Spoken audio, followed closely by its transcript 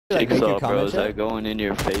Like, make your bro, is comment that going in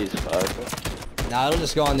your face 5? Nah, it'll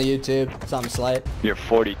just go on the YouTube. Something slight. You're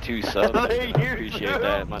 42 subs. Appreciate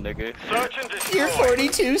that, my nigga. You're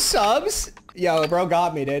 42 subs? Yo, bro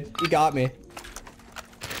got me, dude. He got me.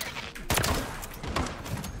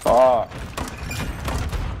 Oh.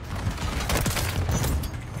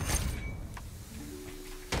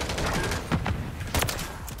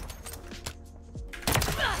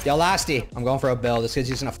 Yo, Lasty, I'm going for a bill. This kid's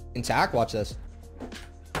using a f***ing tack. Watch this.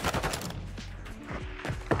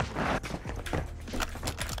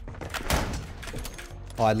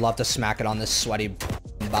 Oh, I'd love to smack it on this sweaty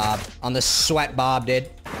bob. On this sweat bob, dude.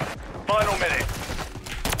 Final minute.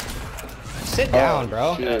 Sit down,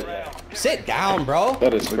 bro. Shit. Sit down, bro.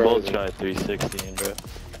 That is We both crazy. tried 316, bro.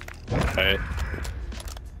 Alright.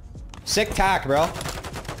 Sick tack, bro.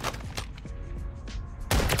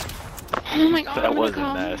 Oh my god, That I'm gonna wasn't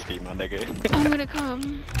come. nasty, my nigga. I'm gonna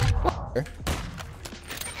come.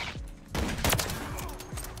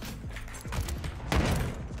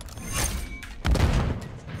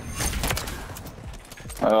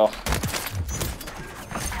 Oh.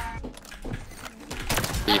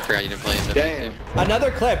 You forgot you didn't play MW3. Damn.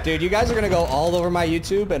 Another clip, dude. You guys are gonna go all over my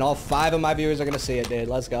YouTube, and all 5 of my viewers are gonna see it, dude.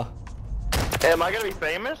 Let's go. Hey, am I gonna be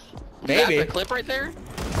famous? Maybe. That's the clip right there?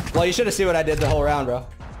 Well, you should have seen what I did the whole round, bro.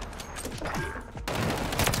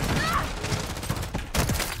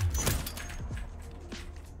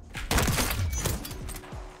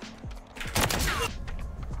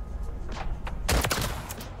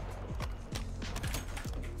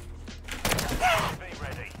 Be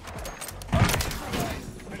ready.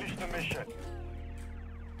 Finish the mission.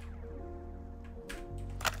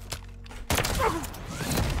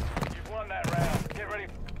 You've won that round. Get ready.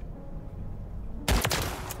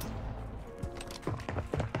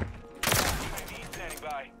 UAV standing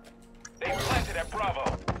by. They planted at Bravo.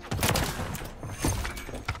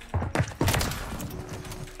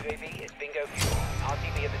 UAV is bingo fuel.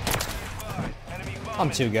 RTB at the enemy bomb I'm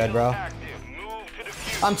too good, bro. active. Move to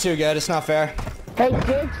defuse. I'm too good. It's not fair. Hey,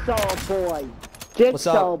 Jigsaw boy. What's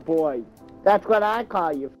Jigsaw up? boy. That's what I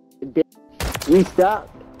call you, bitch. You stuck.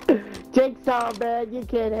 Jigsaw, man, you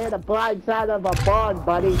can't hit the blind side of a barn,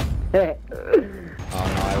 buddy. Oh no,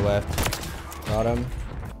 I whiffed. Got him.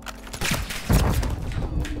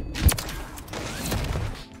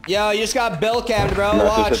 Yo, you just got bill cammed, bro. No,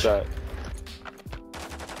 Watch. just hit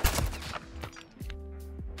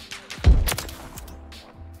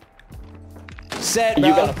that. Sit, bro.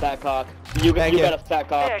 You got a fat cock. You Thank you. got a fat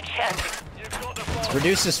cock. You've got the bomb.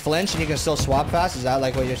 Reduce his flinch and you can still swap fast. Is that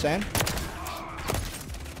like what you're saying?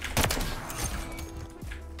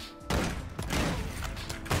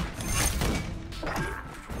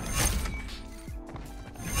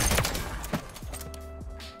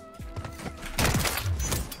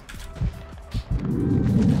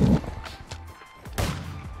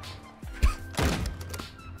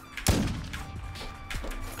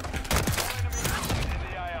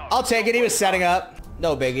 I'll take it. He was setting up.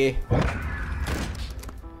 No biggie.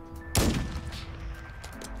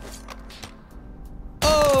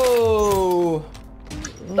 Oh.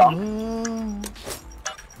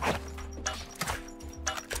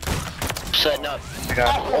 Setting up.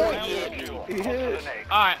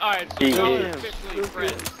 Alright, so we're officially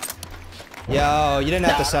friends. Yo, you didn't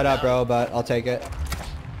have to set up, bro, but I'll take it.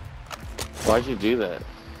 Why'd you do that?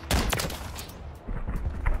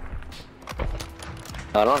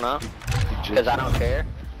 I don't know. Because I don't care.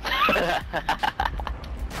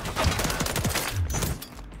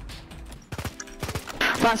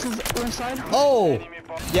 Oh.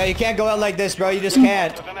 Yeah, you can't go out like this, bro. You just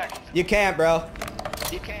can't. You can't, bro.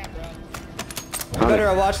 You can't, bro. You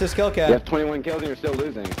better watch this kill You cam. have 21 kills and you're still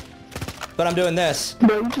losing. But I'm doing this.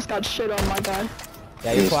 Bro, you just got shit on, my guy.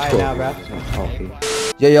 Yeah, you're quiet now, bro.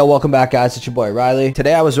 Yo, welcome back, guys. It's your boy, Riley.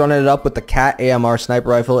 Today, I was running it up with the Cat AMR sniper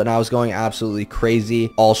rifle, and I was going absolutely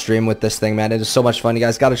crazy all stream with this thing, man. It is so much fun. You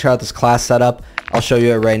guys got to try out this class setup. I'll show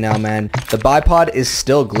you it right now, man. The bipod is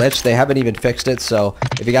still glitched. They haven't even fixed it, so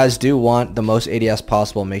if you guys do want the most ADS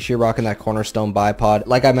possible, make sure you're rocking that Cornerstone bipod.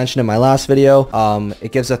 Like I mentioned in my last video,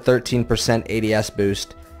 it gives a 13% ADS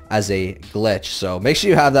boost as a glitch, so make sure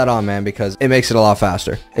you have that on, man, because it makes it a lot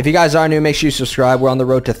faster. If you guys are new, make sure you subscribe. We're on the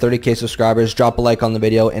road to 30k subscribers. Drop a like on the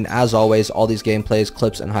video, and as always, all these gameplays,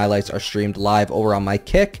 clips, and highlights are streamed live over on my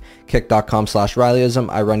kick.com/rileyizm.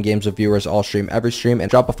 I run games with viewers all stream every stream,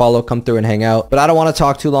 and drop a follow, come through and hang out. But I don't want to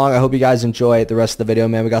talk too long. I hope you guys enjoy the rest of the video,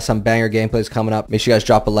 man. We got some banger gameplays coming up. Make sure you guys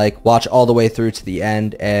drop a like, watch all the way through to the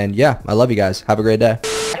end, and yeah, I love you guys. Have a great day.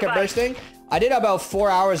 Packet bursting. I did about 4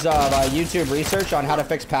 hours of YouTube research on how to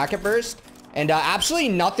fix packet burst, and absolutely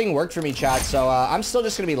nothing worked for me, chat. So I'm still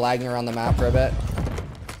just gonna be lagging around the map for a bit.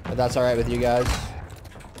 that's all right with you guys.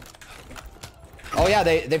 Oh yeah,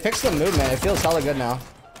 they fixed the movement. It feels hella good now.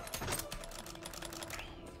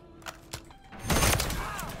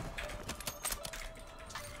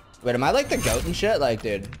 Wait, am I like the GOAT and shit? Like,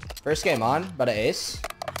 dude, first game on, but an ace.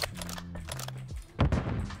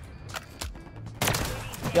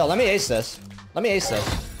 Yo, let me ace this. Let me ace this.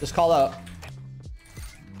 Just call out.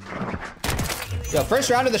 Yo, first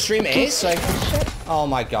round of the stream ace? Like, oh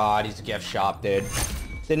my god, he's a gift shop, dude.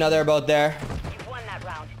 Didn't know they were both there. You've won that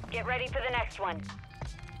round. Get ready for the next one.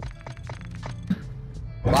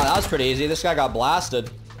 Wow, that was pretty easy. This guy got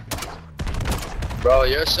blasted. Bro,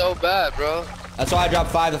 you're so bad, bro. That's why I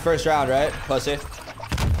dropped 5 the first round, right? Pussy.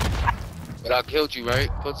 But I killed you, right,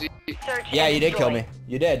 pussy? Search Yeah, and you did kill destroy. me.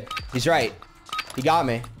 You did. He's right. He got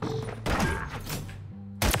me.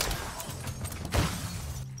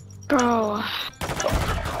 Bro.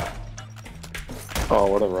 Oh,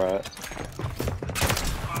 what a rat.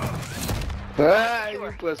 Ah,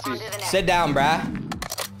 you pussy. Sit down, bruh.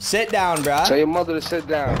 Sit down, bruh. Tell your mother to sit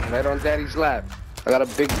down, right on daddy's lap. I got a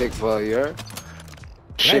big dick for her, you heard?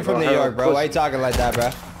 You ain't from New York, bro. Why you talking like that,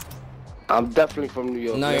 bruh? I'm definitely from New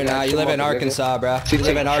York. No, man. you're not. You live in Arkansas, bruh. You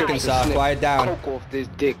live in Arkansas. Quiet down. Coke off this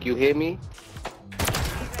dick, you hear me? Ready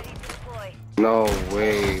to deploy. No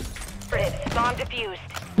way. Bomb defused.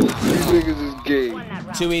 These niggas is gay. Won that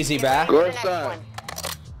round. Too easy, bruh. Go The next inside. one.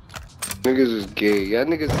 Niggas is gay. Y'all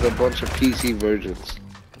niggas is a bunch of PC virgins.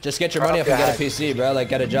 Just get your money up and get a PC, bro. Like,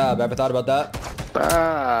 get a job. Ever thought about that?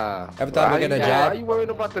 Ah. Ever thought about getting a job? How you worrying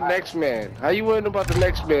about the next man? How you worrying about the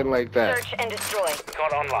next man like that? Search and destroy.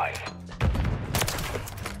 Caught on live.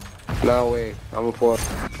 No way. I'm a four.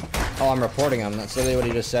 Oh, I'm reporting him. That's literally what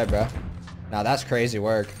he just said, bro. Now that's crazy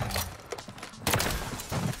work.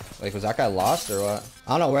 Like, was that guy lost or what?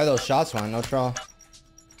 I don't know where those shots went. No troll.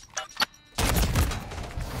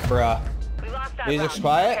 Bruh. We lost that Music's round.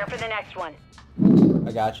 quiet? Prepare for the next one.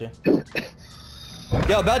 I got you.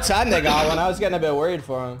 Yo, about time they got one. I was getting a bit worried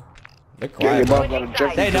for him. They're quiet, bro.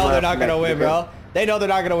 They know they're not gonna win, bro. They know they're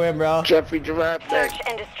not gonna win, bro. Jeffrey Giraffe Search next.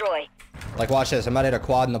 and destroy. Like, watch this. I'm about to hit a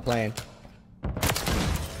quad in the plane.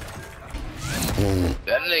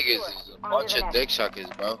 That niggas is a bunch of dick suckers,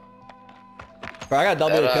 bro. Bro, I got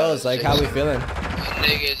double the That, kills. Like, how we feeling?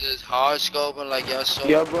 Niggas is hard scoping like y'all so.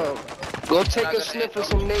 Yo, bro. Go take a sniff of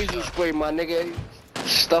some nasal spray, my nigga.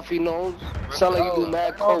 Stuffy nose. Sound like you do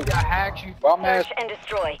mad coke. I hacked you, bum ass. Search and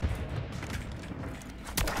destroy.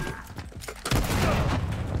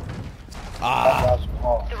 Ah,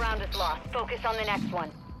 The round is lost. Focus on the next one.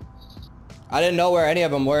 I didn't know where any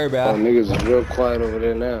of them were, Oh, bro. niggas is real quiet over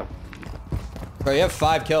there now. Bro, you have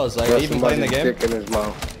 5 kills. Like, are Got you even playing the somebody's game? dick in his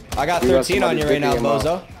mouth. I got You got 13 on you right now, somebody's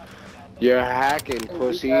dick in your bozo. You're hacking,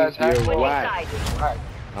 pussy. You're Switch whack. sides.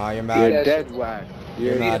 Oh, you're You're mad. dead whack.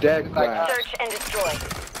 You're mad. dead whack. Search and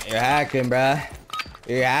destroy. You're hacking, bruh.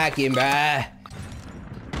 You're hacking, bruh.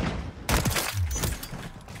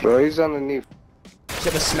 Bro, he's underneath.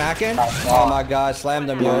 Shit was smacking? Oh my god, slammed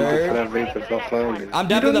him, you heard? That vape if I find it. I'm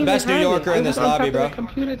definitely the best New Yorker in this lobby, bro.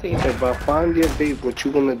 If I find your vape, what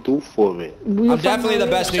you gonna do for it? I'm definitely the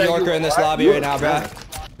best New Yorker in this lobby right now, bro.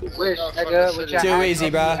 Wish, nigga, with your Too ass easy,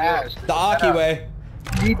 up bro. your ass. The Aki way.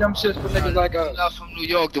 Need them shits for niggas like us. You're not from New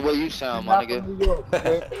York the way you sound, my Not nigga. from New York,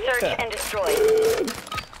 nigga. Search and destroy.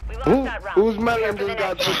 We lost that round. Who's Prepare melon for the just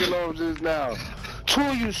got next one. chicken noses now? Two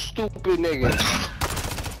of you stupid niggas.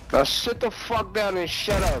 Now sit the fuck down and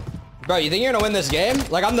shut up. Bro, you think you're gonna win this game?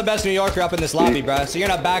 Like, I'm the best New Yorker up in this lobby, bro. So you're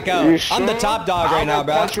gonna back out. You I'm the sure? top dog right now,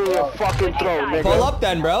 bro. I'll punch you in your fucking throat, nigga. Pull up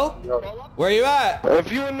then, bro. Where you at?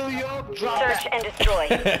 If you in New York, drop Search that. and destroy.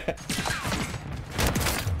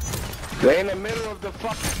 They in the middle of the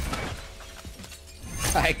fuck.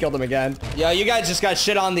 I killed him again. Yo, you guys just got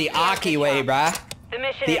shit on the Aki way, bruh. The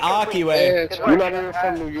mission The is Aki complete. way. You're not even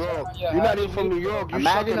from New York. You're not even from New York. You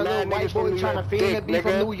Imagine sucking a mad little white niggas from boy New trying to York feed dick, and be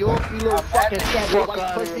from nigga. New York, you little fucking fat Fuck white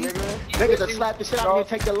out pussy. here, nigga. Niggas will slap the shit out of you and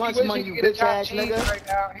take your lunch money, you bitch ass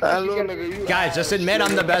nigga. That little nigga, you Guys, just admit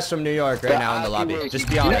I'm the best from New York right now in the lobby. Just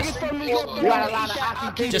be honest. Niggas from New York, You got a lot of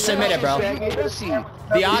Aki Just admit it, bro. Pussy.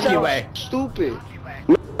 The Aki way. Stupid.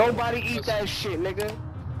 Nobody eat that shit, nigga.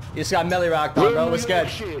 You just got Millie rocked on, bro. What's good?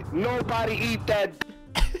 Shit. Nobody eat that.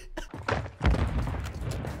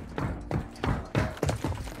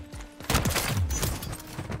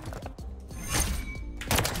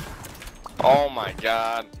 Oh my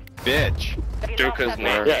god. Bitch. You lost that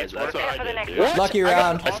round. Yeah, that's what Prepare I for the did, next dude. one. Lucky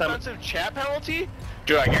round. Offensive chat penalty?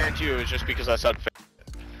 Dude, I guarantee you it was just because I said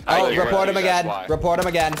Oh, report him again. Report him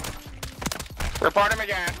again. Report him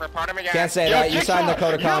again. Report him again. Can't say that. You signed the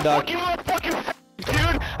code of conduct. You fucking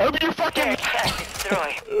dude. Open your fucking. Search and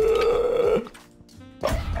destroy.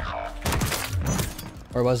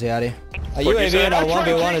 Or was he, Addy? A UAV in a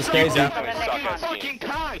 1v1 is crazy. Fucking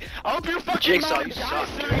Kai. I hope your fucking Jigsaw, mom you dies,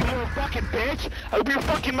 suck, you little fucking bitch. I hope your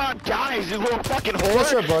fucking mom dies, you little fucking whore.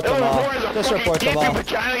 Just report them all. Just report them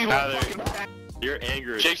all. Your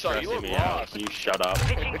anger is Jigsaw, you stressing look me out. lost. Can you shut up?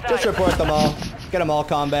 Just report them all. Get them all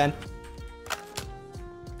comban.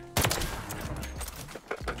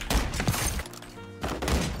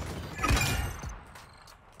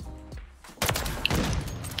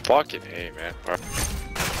 Fucking hey, man.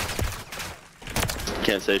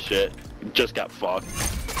 Can't say shit. Just got fucked.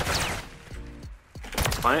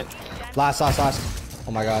 Fine. Last.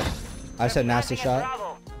 Oh my god. I said nasty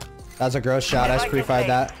shot. That was a gross shot. I pre-fired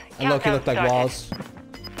that. And Loki looked like walls.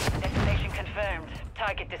 Destination confirmed.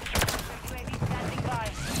 Target destroyed.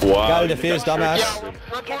 Wow. Got to defuse, dumbass.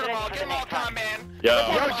 Get ready for the next one. Yo,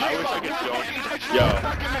 I wish I could join. Yo,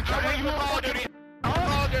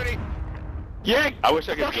 Yeah. I wish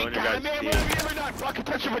I could Fucking join your guys' man, team. man, you ever not fucking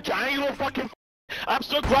touch your vagina, you little fucking I'm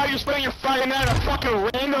so glad you're spending your Friday night on fucking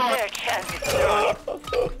random. Search and destroy.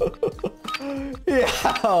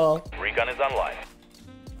 Yeah. Recon is online.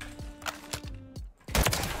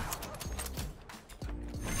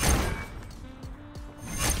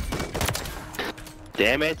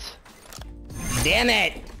 Damn it. Damn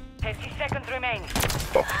it. 50 seconds remain.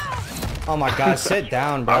 Oh my god, sit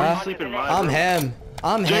down, I was bro. sleeping in my I'm room. him.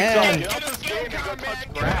 I'm Jigsaw, him. get this game and go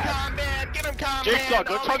touch grass. Jigsaw,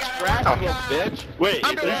 go touch grass, you little bitch. Wait,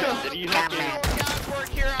 did you have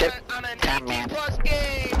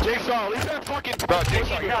Jigsaw, leave that fucking bro.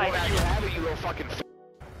 Jigsaw, you have it, you little fucking.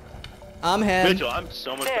 I'm him. Mitchell, I'm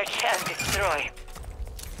so much. Search and destroy.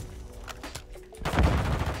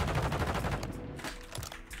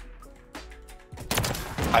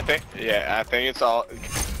 I think it's all.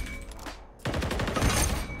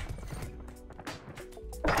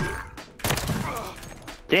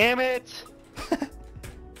 Damn it.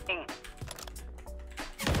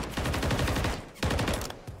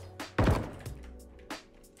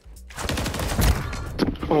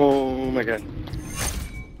 Oh my god.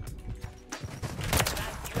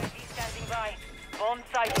 UAV standing by. Bomb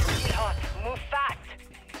sighted. Hot. Move fast.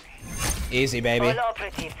 Easy, baby. All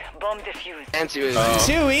operatives. Bomb defused. Fancy with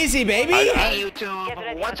Too easy, baby. Hey, YouTube. Get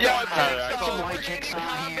ready for the next one.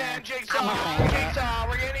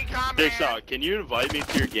 Jigsaw, can you invite me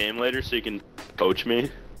to your game later so you can coach me?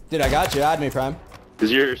 Dude, I got you. Add me, Prime.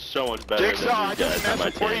 Because you're so much better Jigsaw, I than these just guys on my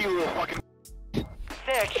messed for team. you, little fucking.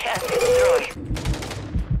 Search and destroy.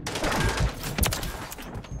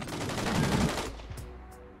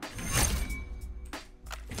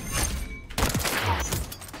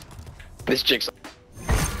 this Jigsaw.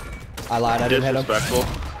 I lied. I didn't hit him. Disrespectful.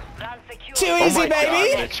 Plan secure. Too Oh easy, my God,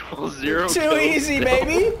 baby. Mitchell, zero Too kills easy, still.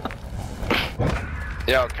 baby.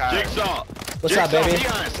 Yo, Kyle. Jigsaw. What's Jigsaw, up, baby? Be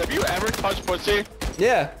honest, have you ever touched pussy?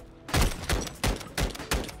 Yeah.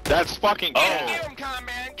 That's fucking. Oh.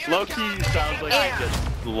 Low-key sounds like I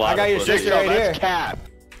just a lot I got of your pussy. sister right that's here. cap.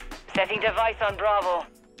 Setting device on Bravo.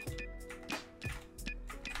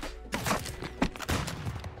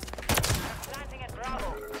 Planting at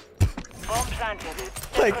Bravo. Bomb planted.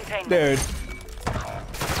 Set Like, containment. dude.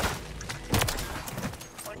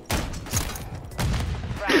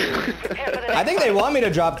 Prepare for the I think they want me to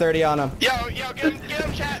drop 30 on him. Yo, get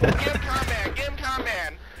him, chat. Get him,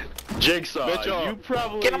 combat. Jigsaw, Mitchell, you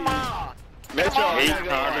probably Get him all. Mitchell, hate I'm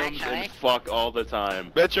gonna go- condoms and fuck all the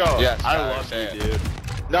time. Mitchell. Yes, I Kyle, love say you, it. dude.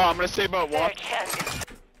 No, I'm gonna say about one. Search and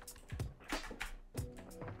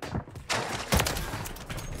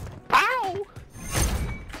Ow!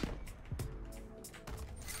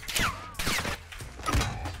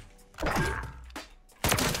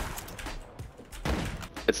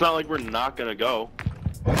 It's not like we're not gonna go.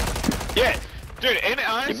 Yeah, dude. And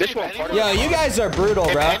honestly, this if one anyone- Yo, you guys are brutal,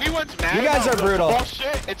 if bro. anyone's mad You guys about are brutal.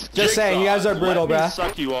 bullshit, it's Just saying, you guys are brutal, Let me bro.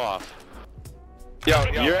 suck you off. Yo,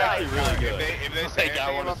 You're actually really good. If they say Like, I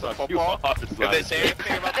anything wanna about the suck you football, off. if they say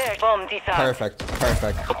anything about search. Bomb disarmed. Perfect.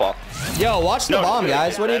 Football. Yo, watch the bomb, dude,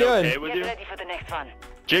 guys. is What are you that doing? Okay with Get you? ready for the next one.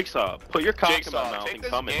 Jigsaw, put your cock in my Jigsaw, mouth take and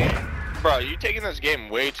this come at game. me. Bro, you taking this game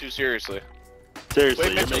way too seriously. Seriously,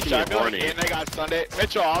 Wait, you're Mitchell, making should I me be like, horny. and I got Sunday.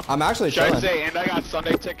 Mitchell, off. I'm actually Should I chilling. say, and I got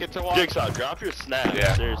Sunday ticket to watch? Jigsaw, drop your snap.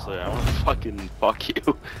 Yeah. Seriously, I want to fucking fuck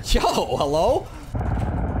you. Yo, hello?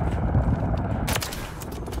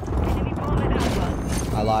 Enemy bomb at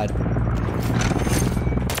Alpha. I lied.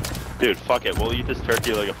 Dude, fuck it. We'll eat this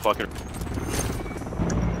turkey like a fucking.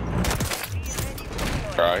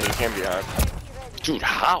 Bro, he can't be hard. Dude,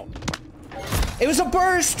 how? It was a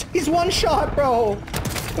burst. He's one shot, bro.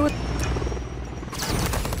 It was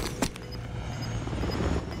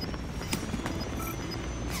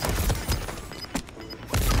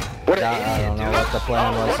What an I don't know what the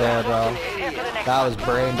plan was there, bro. That was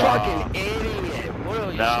brain dead. idiot.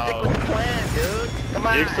 No. Stick with the plan, dude. Come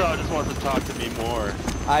on. Jigsaw just wants to talk to me more.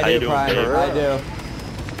 I How you do, doing, Prime. babe? I do.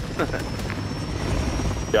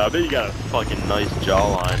 Yeah, I bet you got a fucking nice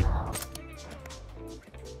jawline.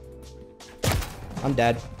 I'm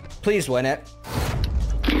dead. Please win it.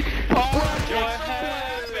 Mission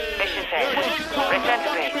failed. Return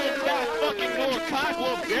to base. Fucking little cock,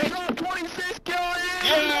 little bitch. 26 kills.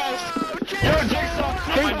 Yes. Yo, Jigsaw.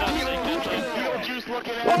 Beetlejuice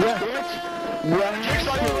looking ass bitch.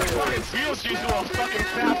 Jigsaw, you look fucking Beetlejuice, you little fucking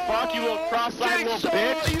fat fuck. You little cross-eyed little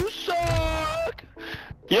bitch. You suck.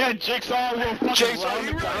 Yeah, Jigsaw, little fucking Jigsaw, round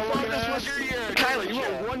you really down thought looking this ass. was your year. Kyler, you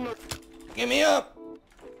were one. Give me up.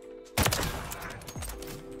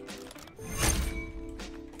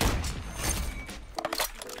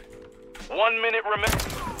 One minute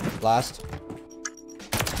remaining. Last.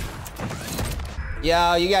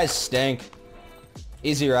 Yo, you guys stink.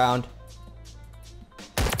 Easy round.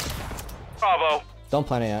 Bravo. Don't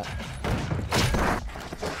plan it yet.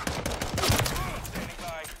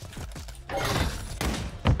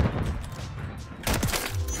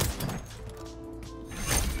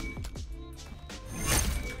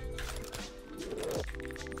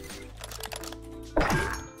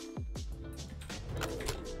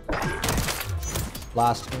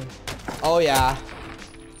 Last one. Oh yeah.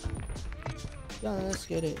 Yeah, let's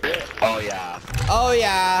get it. Oh yeah. Oh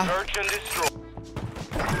yeah. Search and destroy.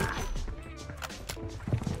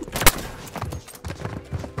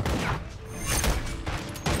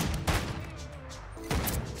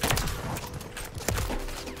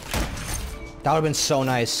 That would have been so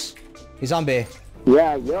nice. He's on B.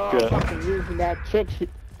 Yeah, you're Good. fucking using that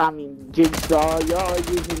Jigsaw, you're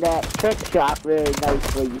using that trick shot really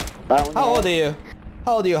nicely. How old are you?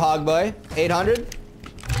 How old are you, hog boy? 800?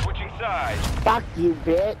 Switching sides. Fuck you,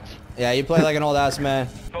 bitch. Yeah, you play like an old ass man.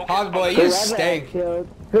 Hog boy, you Whoever stink. I killed,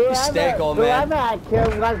 stink, old man. Whoever I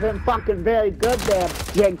killed wasn't fucking very good there,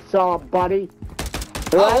 Jigsaw, buddy.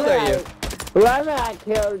 How old are you? Whoever I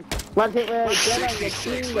killed wasn't really good on your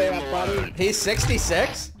team there, buddy. He's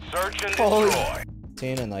 66? Search and Holy destroy.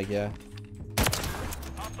 18 and like, yeah.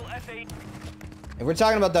 If we're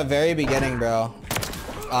talking about the very beginning, bro,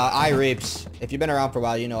 I-Reaps. If you've been around for a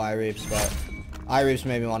while, you know I-Reaps, but I-Reaps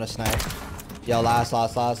made me want to snipe. Yo, last.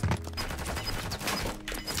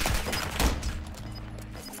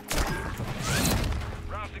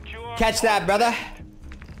 Catch that, brother.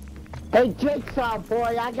 Hey, Jigsaw,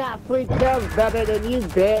 boy, I got 3 kills better than you,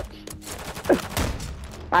 bitch.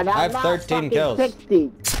 And I'm I have not 13 fucking kills.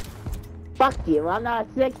 60. Fuck you, I'm not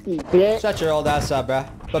 60, bitch. Shut your old ass up, bro.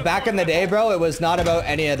 But back in the day, bro, it was not about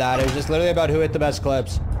any of that. It was just literally about who hit the best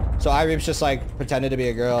clips. So I-Reaps just like pretended to be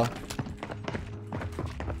a girl.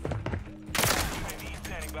 UAV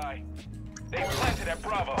standing by. They planted at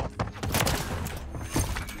Bravo.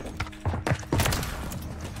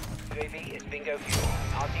 UAV is bingo fuel.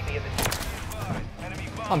 RTV of the enemy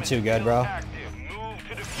bomb I'm too good, bro. active. Move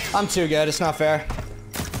to defuse. I'm too good. It's not fair.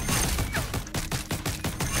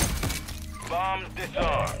 Bombs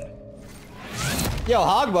disarmed. Yo,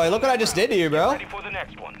 hog boy, look what I just did to you, bro. Ready for the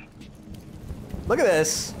next one. Look at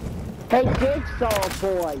this. Hey, Jigsaw,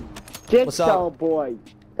 boy. What's Jigsaw, up? boy.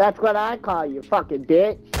 That's what I call you, fucking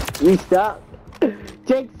bitch. You stuck.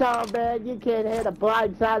 Jigsaw, man, you can't hit a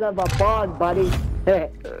blind side of a barn, buddy.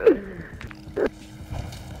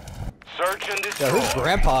 Search and Yo, destroy. whose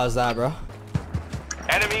grandpa is that, bro?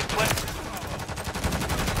 Enemy plant.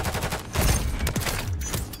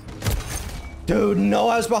 Dude, no,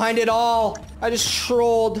 I was behind it all. I just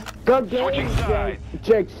trolled. Good game, Switching sides.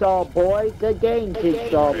 Jigsaw, boy. Good game,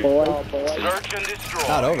 Jigsaw, boy. Search and destroy.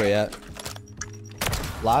 Not over yet.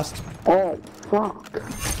 Last. Oh, fuck.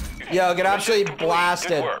 Yo, get absolutely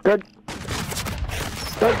blasted. Good.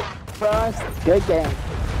 Good first. Good game.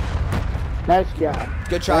 Nice job.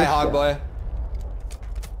 Good try, Nice hog job. boy.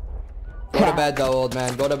 Go to bed, though, old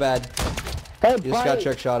man. Go to bed. Hey, You just got buddy.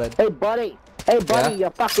 trick shotted. Hey, buddy. Hey, buddy, Yeah?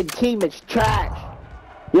 your fucking team is trash.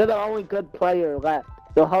 You're the only good player left.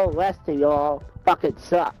 The whole rest of y'all fucking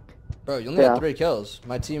suck. Bro, you only Yeah. had 3 kills.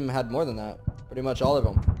 My team had more than that. Pretty much all of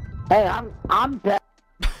them. Hey, I'm better.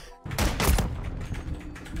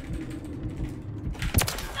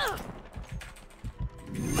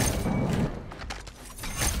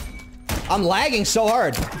 I'm lagging so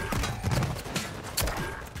hard. Standing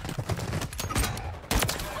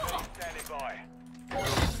by.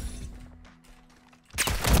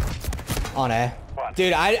 On A.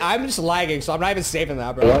 Dude, I'm just lagging, so I'm not even saving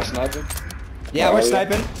that, bro. Y'all sniping? Yeah, we're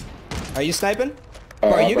sniping. Are you sniping?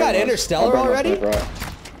 Bro, you got Interstellar already?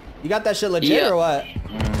 You got that shit legit Yeah. or what?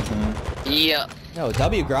 Yeah. No,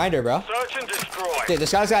 W grinder, bro. Search and destroy. Dude,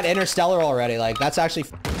 this guy's got interstellar already. Like, that's actually...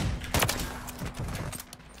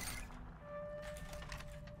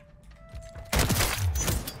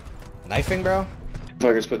 Knifing, bro?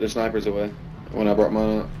 Fuckers put their snipers away when I brought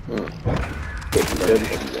mine up.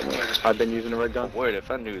 I've been using a red gun. Wait, if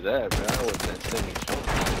I knew that, bro, I would have been sending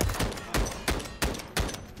something.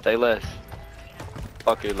 Say less.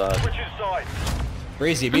 Fuck your life. Switch inside.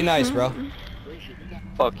 Breezy, be nice, bro.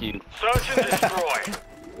 Fuck you. Search and destroy.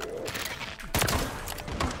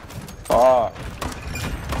 Ah.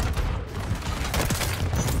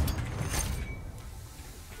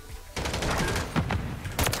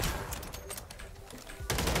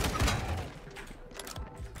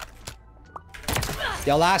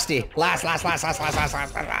 Yo, lasty. Last.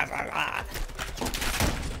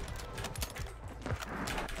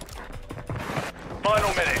 Final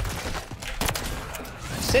minute.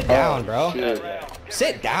 Sit down, bro. Shit.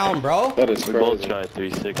 Sit down, bro. That is We both crazy. tried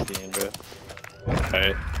 360, bro.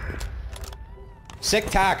 Alright. Sick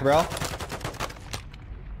tack, bro.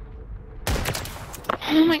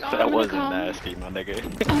 Oh my god, That I'm gonna wasn't come. nasty, my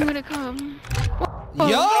nigga. I'm gonna come.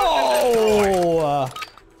 Yo!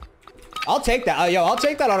 I'll take that. Yo, I'll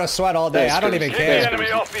take that on a sweat all day. I don't even Get the care.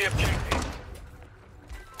 enemy off the objective.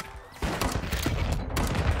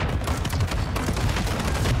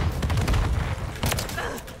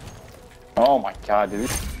 Oh my god, dude.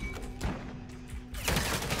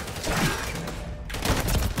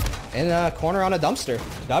 In a corner on a dumpster.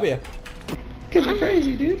 W. Kids are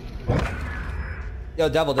crazy, dude. Yo,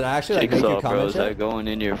 Devil, did I actually like make you Jigsaw, bro, comment is yet? that going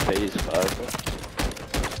in your face, bro?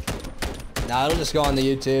 Nah, it'll just go on the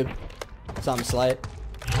YouTube. Something slight.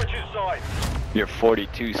 Switch inside. You're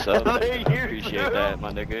 42 subs. Appreciate that,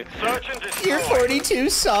 my nigga. Search and destroy. You're 42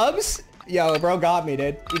 subs? Yo, bro got me,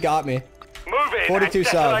 dude. You got me. Move in 42 and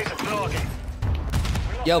subs. detonate the target.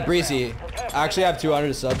 Yo, Breezy. I actually have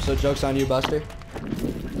 200 subs, so joke's on you, Buster.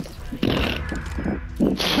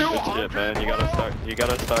 Shit, man. You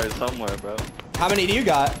gotta start somewhere, bro. How many do you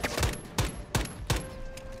got?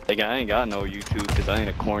 Like, I ain't got no YouTube because I ain't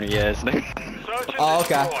a corny ass nigga. Search and Oh,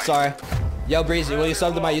 okay. destroy. Sorry. Yo, Breezy, will you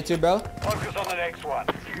sub to my YouTube, bro? Focus on the next one.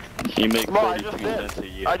 You make 42 cents a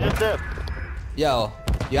year. I just did. Yo,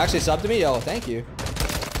 you actually subbed to me? Yo, thank you.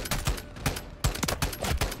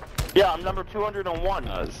 Yeah, I'm number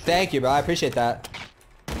 201. Thank you, bro. I appreciate that.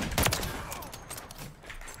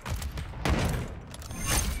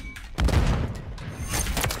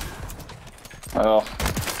 Oh.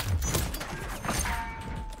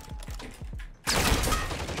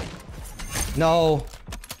 No.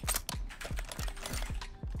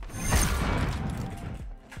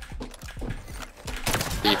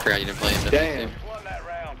 You forgot you didn't play him. Damn. Won that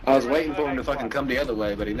round. I was waiting for him to fucking come the other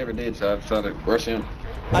way, but he never did, so I tried to rush him.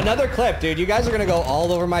 Another clip, dude. You guys are gonna go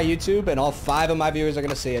all over my YouTube, and all 5 of my viewers are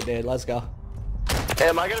gonna see it, dude. Let's go. Hey,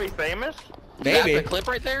 am I gonna be famous? Maybe. That the clip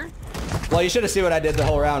right there? Well, you should have seen what I did the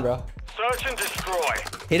whole round, bro. Search and destroy.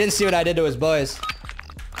 He didn't see what I did to his boys.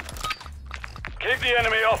 Keep the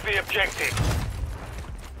enemy off the objective.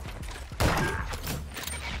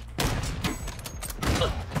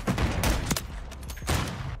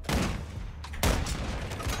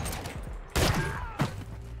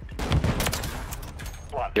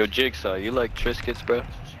 Yo, Jigsaw, you like Triscuits, bro?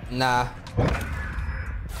 Nah.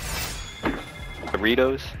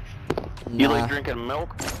 Doritos? You Nah. like drinking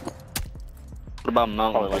milk? What about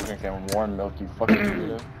Mountain Probably like drinking warm milk, you fucking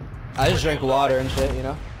weirdo. I just drink water and shit, you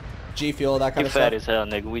know? GFUEL, that kind You of fat stuff. as hell,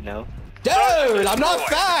 nigga, we know. Dude, I'm not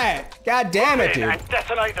fat! God damn it, Move in dude. and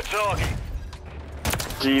detonate the target.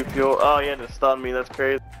 GFUEL. Oh, yeah, to stun me. That's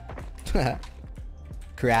crazy.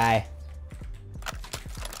 Cry.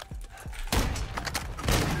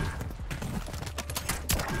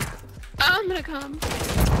 I'm gonna come.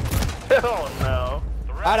 Oh, no.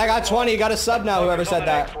 Alright, I got 20. You got a sub now, whoever said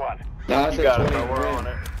that. Nah, I You said got it, 20 bro. We're and on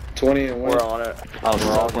win. it. 20 and win. We're on it. I'll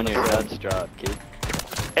stop when your guts drop, kid.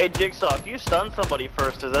 Hey, Jigsaw, if you stun somebody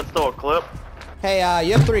first, is that still a clip? Hey,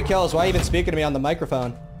 you have 3 kills. Why are you even speaking to me on the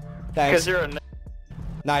microphone? Thanks. Because you're a...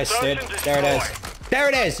 Nice, dude. There it is. There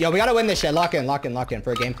it is. Yo, we gotta win this shit. Lock in for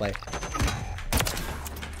a gameplay.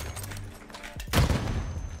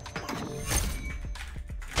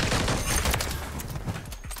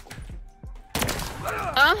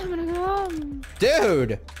 I'm gonna come.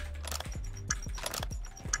 Dude.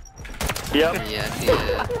 Yep.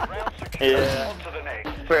 Yeah. Yeah.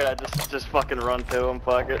 Weird, I just fucking run to him,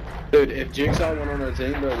 fuck it. Dude, if Jigsaw went on our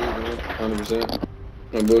team, bro, we'd win. 100%.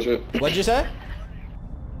 No bullshit. What'd you say?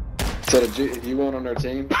 Said if you went on our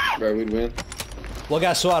team, bro, we'd win. Well,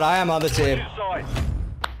 guess what? I am on the team.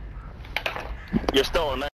 You're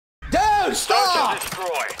still in there. Dude, stop!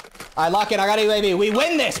 Alright, lock in. I got UAV. We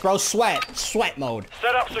win this, bro. Sweat. Sweat mode.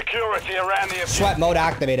 Set up security around the objective. Sweat mode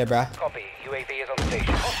activated, bro. Copy. UAV is on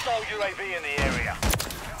station. Hostile UAV in the area.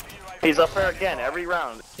 He's up there again every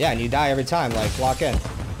round. Yeah, and you die every time. Like, lock in.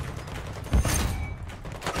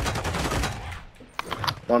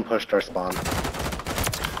 One pushed our spawn.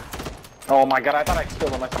 Oh my god, I thought I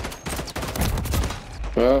killed him.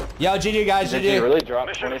 Well, Yo, GG, guys. Did you GG. really drop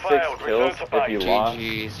Mission 26 failed. kills Return to if you base. lost?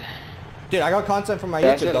 GG's. Dude, I got content from my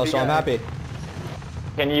That's YouTube, it, though, we so I'm got happy.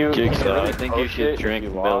 Can you Jigsaw, I really think you post should it drink if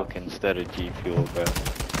you milk lost? instead of GFUEL, bro.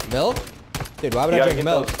 Milk? Dude, why would You I gotta drink get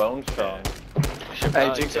milk? those bones strong.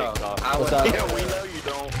 hey, Jigsaw. What's up? Yeah, we know you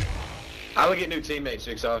don't. I would get new teammates,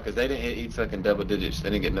 Jigsaw, because they didn't eat fucking double digits. They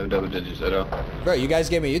didn't get no double digits at all. Bro, you guys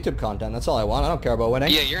gave me YouTube content. That's all I want. I don't care about winning.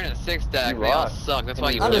 Yeah, you're in a 6-stack. You They all lost. suck. That's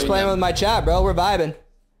why you I'm just lose. playing with my chat, bro. We're vibing.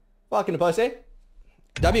 Fucking pussy.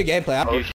 W gameplay.